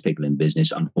 most people in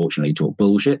business, unfortunately, talk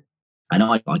bullshit. And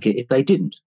I'd like it if they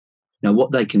didn't. Now,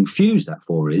 what they confuse that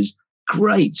for is,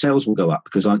 great, sales will go up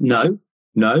because no,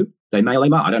 they may or they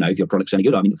might. I don't know if your product's any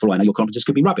good. I mean, for all I know, your conferences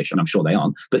could be rubbish, and I'm sure they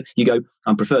aren't. But you go,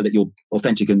 I prefer that you're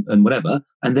authentic and whatever.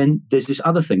 And then there's this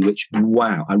other thing, which,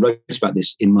 wow, I wrote about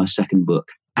this in my second book.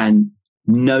 And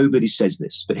nobody says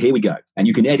this, but here we go. And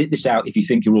you can edit this out if you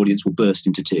think your audience will burst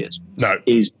into tears. No.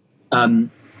 Is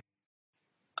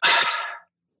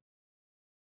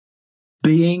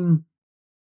being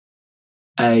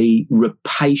a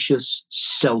rapacious,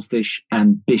 selfish,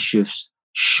 ambitious,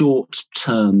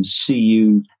 short-term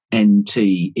CUNT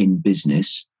in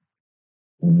business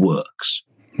works.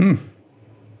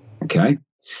 Okay?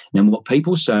 Now, what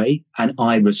people say, and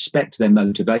I respect their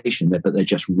motivation, but they're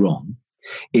just wrong,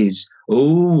 is,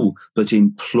 but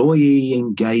employee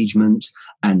engagement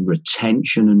and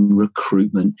retention and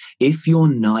recruitment, if you're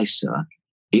nicer,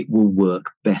 it will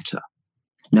work better.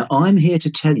 Now, I'm here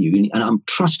to tell you, and I'm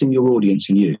trusting your audience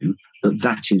and you,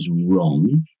 that is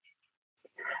wrong.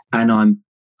 And I'm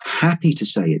happy to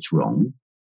say it's wrong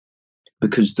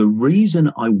because the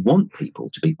reason I want people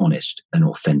to be honest and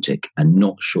authentic and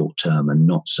not short-term and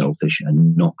not selfish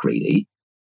and not greedy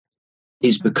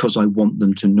is because I want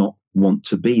them to not want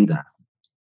to be that.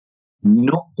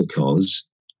 Not because,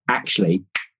 actually,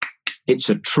 it's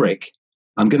a trick.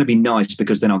 I'm going to be nice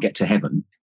because then I'll get to heaven.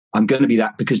 I'm going to be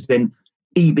that because then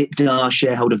EBITDA,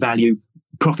 shareholder value,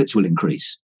 profits will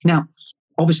increase. Now,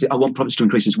 obviously, I want profits to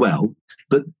increase as well,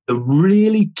 but the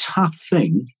really tough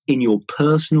thing in your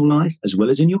personal life as well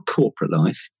as in your corporate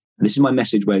life, and this is my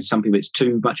message where some people it's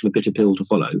too much of a bitter pill to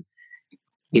follow,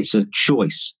 it's a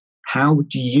choice. How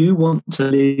do you want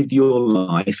to live your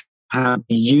life? How do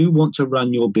you want to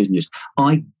run your business?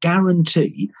 I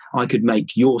guarantee I could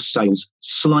make your sales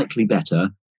slightly better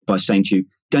by saying to you,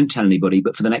 don't tell anybody,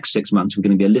 but for the next 6 months, we're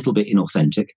going to be a little bit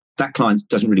inauthentic. That client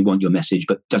doesn't really want your message,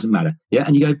 but doesn't matter. Yeah.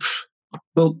 And you go,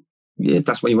 well, yeah, if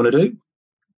that's what you want to do,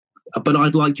 but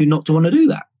I'd like you not to want to do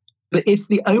that. But if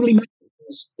the only message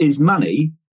is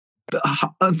money,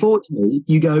 unfortunately,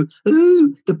 you go,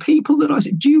 the people that I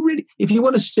say, do you really, if you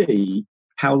want to see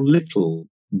how little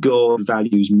God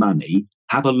values money,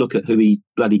 have a look at who he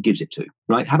bloody gives it to,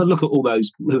 right? Have a look at all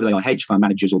those, who they are, hedge fund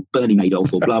managers or Bernie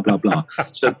Madoff or blah, blah, blah.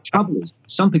 So trouble is,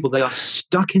 some people, they are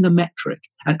stuck in the metric.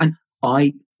 And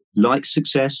I like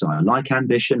success, I like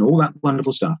ambition, all that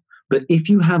wonderful stuff. But if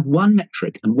you have one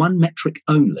metric and one metric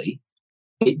only,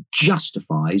 it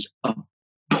justifies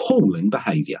appalling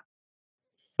behavior.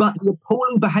 but the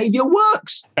appalling behaviour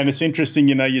works. And it's interesting,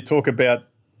 you talk about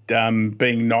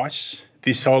being nice,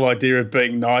 this whole idea of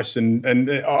being nice. And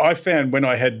I found when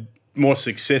I had more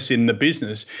success in the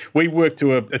business, we worked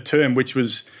to a term which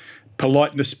was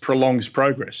politeness prolongs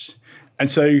progress. And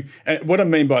so what I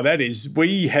mean by that is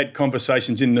we had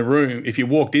conversations in the room. If you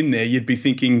walked in there, you'd be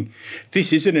thinking,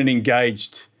 this isn't an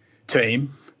engaged team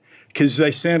because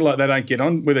they sound like they don't get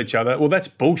on with each other. Well, that's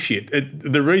bullshit.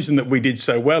 The reason that we did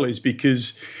so well is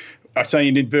because, I say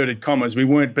in inverted commas, we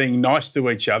weren't being nice to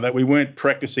each other. We weren't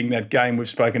practicing that game we've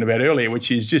spoken about earlier, which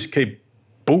is just keep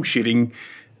bullshitting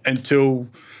until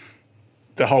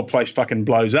the whole place fucking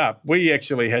blows up. We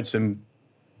actually had some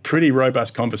pretty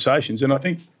robust conversations, and I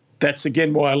think that's,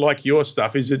 again, why I like your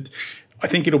stuff, is that I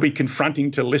think it'll be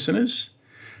confronting to listeners.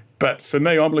 But for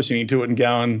me, I'm listening to it and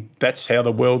going, that's how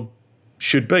the world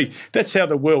should be. That's how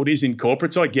the world is in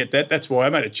corporates. I get that. That's why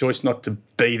I made a choice not to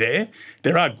be there.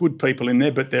 There are good people in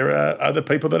there, but there are other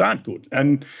people that aren't good.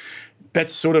 And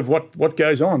that's sort of what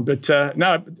goes on. But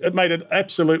no, it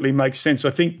absolutely makes sense.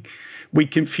 I think we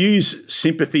confuse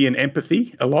sympathy and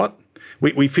empathy a lot.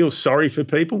 We feel sorry for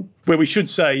people, where we should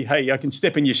say, hey, I can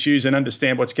step in your shoes and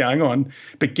understand what's going on,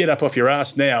 but get up off your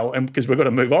ass now, and because we've got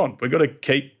to move on. We've got to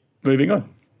keep moving on.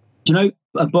 Do you know,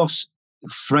 a boss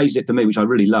phrased it for me, which I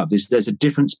really loved, is there's a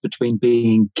difference between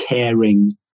being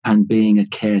caring and being a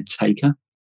caretaker.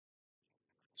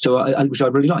 So, which I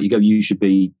really like. You go, you should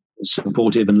be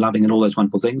supportive and loving and all those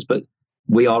wonderful things, but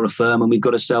we are a firm and we've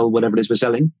got to sell whatever it is we're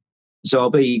selling. So I'll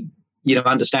be,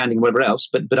 understanding and whatever else,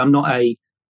 but I'm not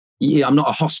I'm not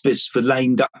a hospice for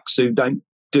lame ducks who don't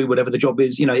do whatever the job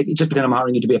is. If you just pretend I'm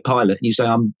hiring you to be a pilot and you say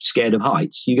I'm scared of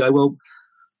heights, you go, well,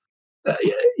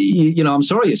 I'm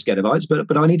sorry you're scared of heights,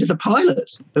 but I needed a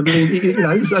pilot. I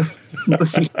mean, so.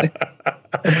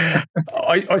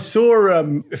 I saw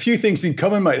a few things in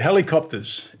common, mate.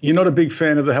 Helicopters. You're not a big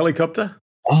fan of the helicopter?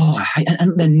 Oh,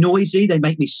 and they're noisy. They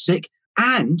make me sick.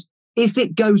 And if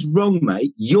it goes wrong,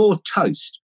 mate, you're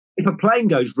toast. If a plane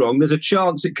goes wrong, there's a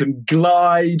chance it can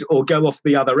glide or go off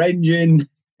the other engine.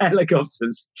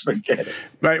 Helicopters, forget it.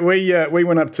 Mate, we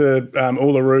went up to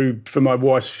Uluru for my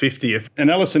wife's 50th, and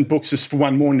Alison books us for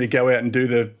one morning to go out and do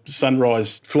the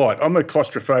sunrise flight. I'm a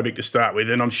claustrophobic to start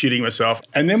with, and I'm shitting myself.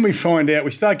 And then we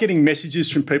start getting messages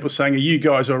from people saying, are you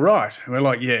guys all right? And we're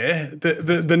like, yeah.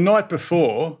 The night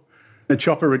before, the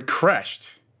chopper had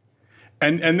crashed.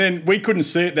 And then we couldn't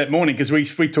see it that morning because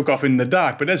we took off in the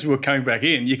dark. But as we were coming back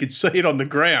in, you could see it on the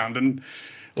ground and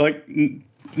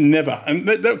never. And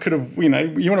that could have, you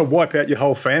want to wipe out your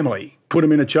whole family, put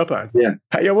them in a chopper. Yeah.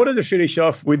 Hey, I wanted to finish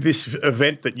off with this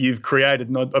event that you've created.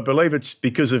 And I believe it's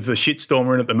because of the shitstorm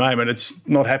we're in at the moment. It's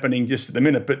not happening just at the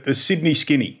minute, but the Sydney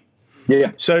Skinny.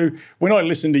 Yeah. So when I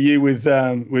listened to you with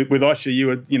Osher,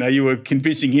 you were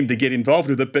convincing him to get involved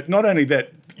with it. But not only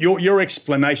that, your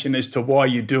explanation as to why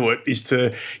you do it is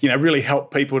to, really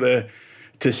help people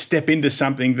to step into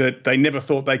something that they never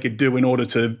thought they could do in order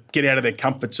to get out of their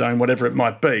comfort zone, whatever it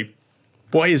might be.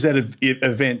 Why is that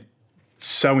event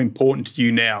so important to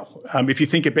you now? If you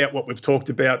think about what we've talked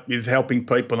about with helping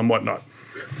people and whatnot.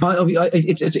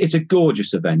 It's a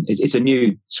gorgeous event. It's a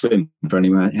new swim for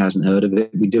anyone who hasn't heard of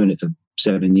it. We're doing it for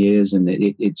 7 years, and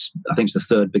it's I think it's the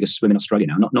third biggest swim in Australia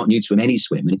now. Not new to any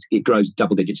swim, and it grows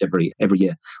double digits every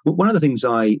year. One of the things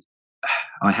I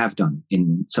have done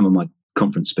in some of my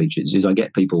conference speeches is I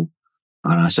get people,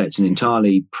 and I say it's an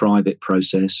entirely private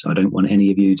process. I don't want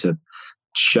any of you to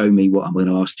show me what I'm going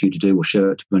to ask you to do or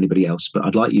show it to anybody else, but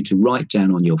I'd like you to write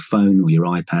down on your phone or your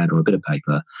iPad or a bit of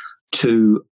paper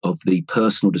 2 of the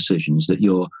personal decisions that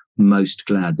you're most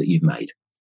glad that you've made.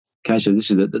 Okay, so this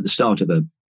is at the start of a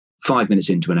 5 minutes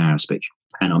into an hour speech,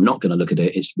 and I'm not going to look at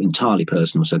it. It's entirely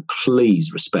personal, so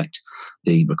please respect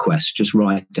the request. Just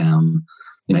write down,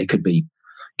 it could be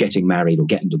getting married or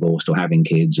getting divorced or having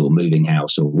kids or moving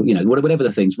house or, whatever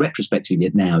the things,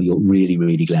 retrospectively now, you're really,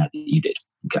 really glad that you did.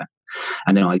 Okay.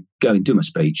 And then I go and do my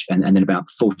speech, and then about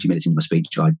 40 minutes into my speech,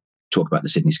 I talk about the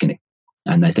Sydney Skinny.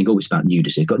 And they think, it's about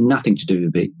nudity. It's got nothing to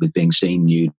do with being seen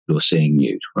nude or seeing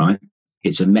nude, right?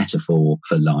 It's a metaphor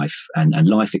for life, and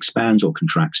life expands or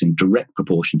contracts in direct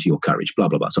proportion to your courage, blah,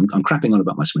 blah, blah. So I'm crapping on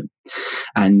about my swim.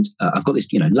 And I've got this,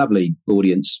 lovely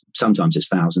audience. Sometimes it's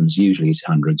thousands, usually it's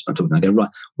hundreds. But I'm talking, I go, right,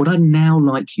 what I'd now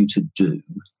like you to do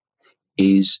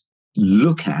is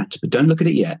look at, but don't look at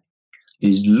it yet,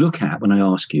 is look at, when I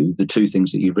ask you, the 2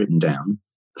 things that you've written down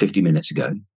 50 minutes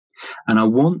ago. And I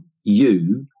want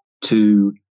you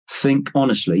to think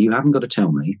honestly. You haven't got to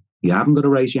tell me. You haven't got to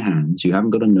raise your hands. You haven't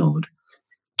got to nod.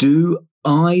 Do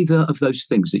either of those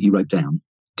things that you wrote down,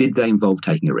 did they involve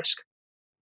taking a risk?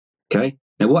 Okay?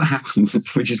 Now, what happens,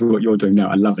 which is what you're doing now,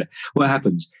 I love it. What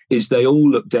happens is they all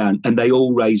look down and they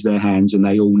all raise their hands and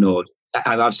they all nod.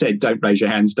 And I've said, don't raise your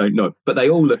hands, don't nod. But they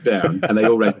all look down and they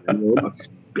all raise their hands.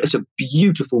 It's a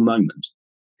beautiful moment,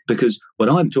 because what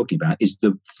I'm talking about is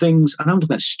the things, and I'm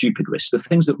talking about stupid risks, the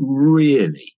things that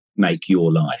really make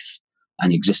your life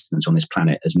and existence on this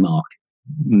planet as Mark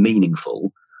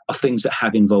meaningful are things that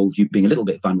have involved you being a little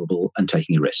bit vulnerable and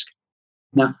taking a risk.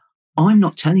 Now, I'm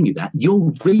not telling you that.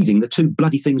 You're reading the two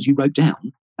bloody things you wrote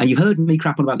down, and you heard me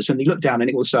crap on about this, and you look down and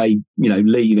it will say,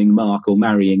 leaving Mark or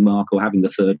marrying Mark or having the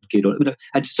third kid.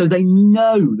 And so they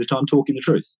know that I'm talking the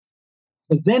truth.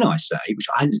 But then I say, which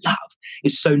I love,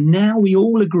 is so now we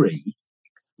all agree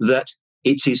that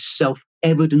it is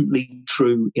self-evidently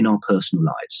true in our personal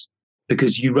lives.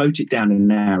 Because you wrote it down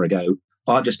an hour ago.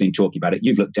 I've just been talking about it.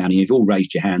 You've looked down and you've all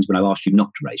raised your hands when I asked you not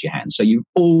to raise your hands. So you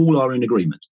all are in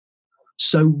agreement.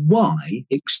 So why,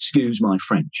 excuse my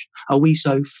French, are we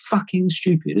so fucking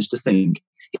stupid as to think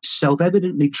it's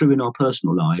self-evidently true in our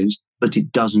personal lives, but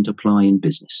it doesn't apply in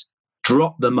business?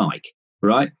 Drop the mic,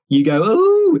 right? You go,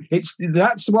 oh,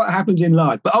 that's what happens in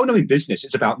life. But no, in business,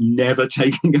 it's about never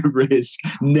taking a risk,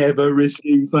 never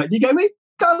risking. But you go, it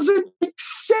doesn't make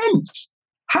sense.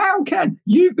 How can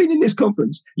you've been in this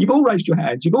conference? You've all raised your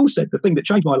hands. You've all said the thing that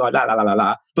changed my life, la la la la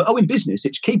la. But in business,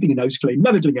 it's keeping your nose clean,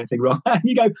 never doing anything wrong. And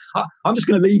you go, I'm just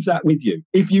going to leave that with you.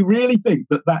 If you really think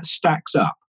that stacks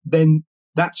up, then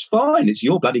that's fine. It's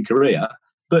your bloody career.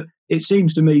 But it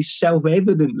seems to me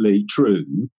self-evidently true,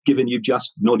 given you've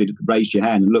just nodded, raised your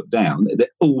hand, and looked down, that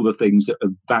all the things that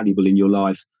are valuable in your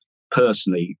life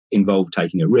personally involve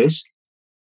taking a risk.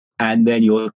 And then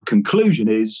your conclusion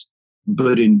is,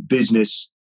 but in business,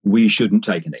 we shouldn't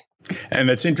take any. And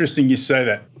it's interesting you say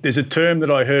that. There's a term that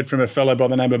I heard from a fellow by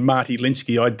the name of Marty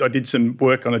Linsky. I did some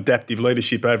work on adaptive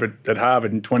leadership over at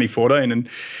Harvard in 2014, and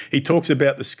he talks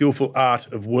about the skillful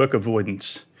art of work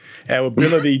avoidance, our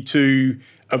ability to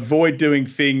avoid doing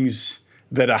things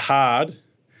that are hard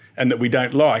and that we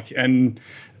don't like. And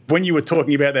when you were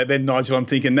talking about that then, Nigel, I'm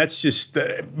thinking that's just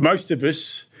most of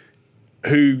us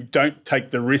who don't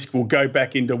take the risk will go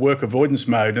back into work avoidance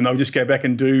mode, and they'll just go back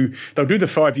and they'll do the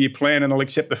 5-year plan, and they'll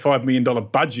accept the $5 million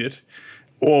budget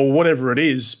or whatever it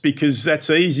is, because that's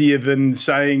easier than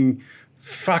saying,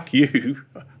 fuck you,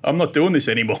 I'm not doing this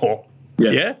anymore.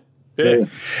 Yeah?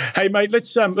 Hey, mate,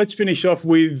 let's finish off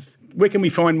with, where can we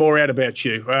find more out about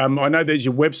you? I know there's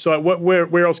your website.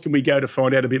 Where else can we go to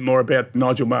find out a bit more about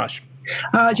Nigel Marsh?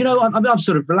 I'm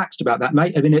sort of relaxed about that,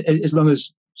 mate. I mean, as long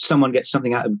as someone gets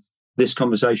something out of this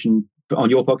conversation on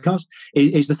your podcast,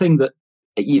 is the thing that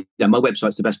my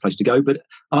website's the best place to go. But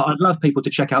I'd love people to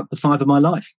check out the 5 of my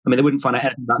life. I mean, they wouldn't find out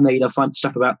anything about me. They'll find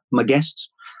stuff about my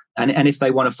guests, and if they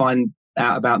want to find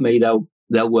out about me,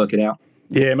 they'll work it out.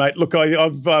 Yeah, mate. Look,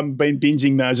 I've been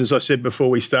binging those, as I said before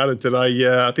we started today.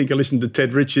 I think I listened to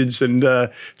Ted Richards and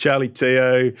Charlie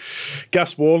Teo,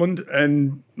 Gus Worland,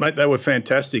 and, mate, they were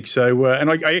fantastic. So, and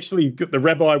I actually got the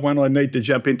Rabbi one I need to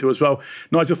jump into as well.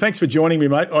 Nigel, thanks for joining me,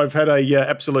 mate. I've had a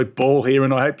absolute ball here,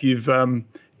 and I hope you've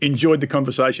enjoyed the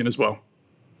conversation as well.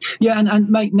 Yeah, and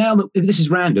mate, now that this is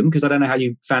random, because I don't know how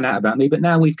you found out about me, but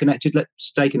now we've connected, let's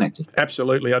stay connected.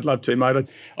 Absolutely, I'd love to, mate.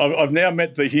 I've now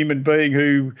met the human being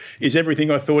who is everything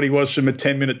I thought he was from a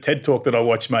 10-minute TED Talk that I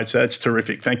watched, mate, so it's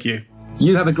terrific. Thank you.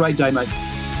 You have a great day, mate.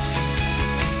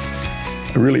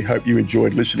 I really hope you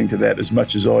enjoyed listening to that as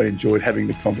much as I enjoyed having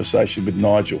the conversation with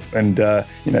Nigel and,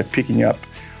 picking up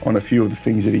on a few of the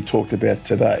things that he talked about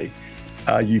today.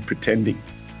 Are you pretending?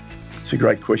 It's a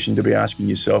great question to be asking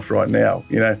yourself right now,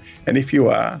 and if you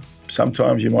are,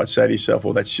 sometimes you might say to yourself,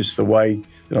 well, that's just the way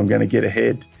that I'm going to get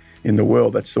ahead in the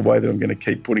world. That's the way that I'm going to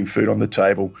keep putting food on the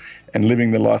table and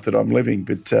living the life that I'm living.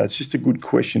 But it's just a good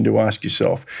question to ask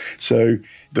yourself. So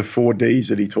the 4 Ds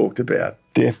that he talked about,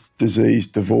 death, disease,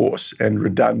 divorce, and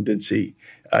redundancy,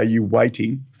 are you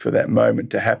waiting for that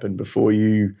moment to happen before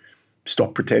you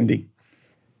stop pretending?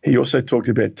 He also talked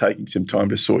about taking some time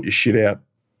to sort your shit out,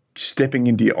 stepping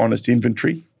into your honest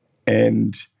inventory,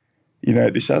 and,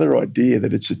 this other idea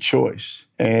that it's a choice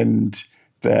and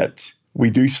that we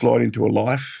do slide into a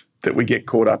life that we get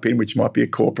caught up in, which might be a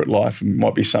corporate life and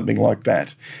might be something like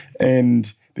that.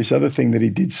 And this other thing that he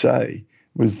did say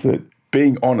was that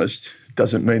being honest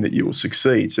doesn't mean that you will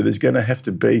succeed. So there's going to have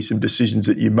to be some decisions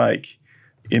that you make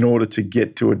in order to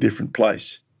get to a different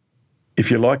place. If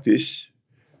you like this,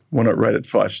 why not rate it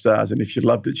 5 stars? And if you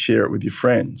loved it, share it with your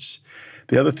friends.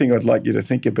 The other thing I'd like you to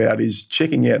think about is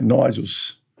checking out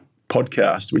Nigel's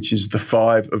podcast, which is The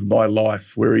 5 of My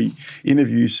Life, where he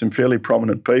interviews some fairly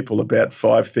prominent people about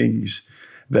 5 things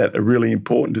that are really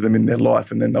important to them in their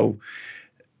life, and then they'll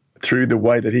through the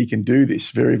way that he can do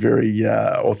this very, very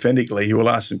authentically. He will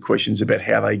ask some questions about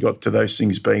how they got to those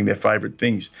things being their favourite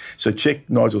things. So check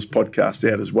Nigel's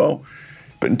podcast out as well.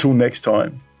 But until next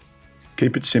time,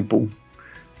 keep it simple,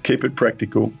 keep it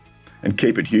practical, and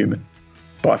keep it human.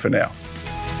 Bye for now.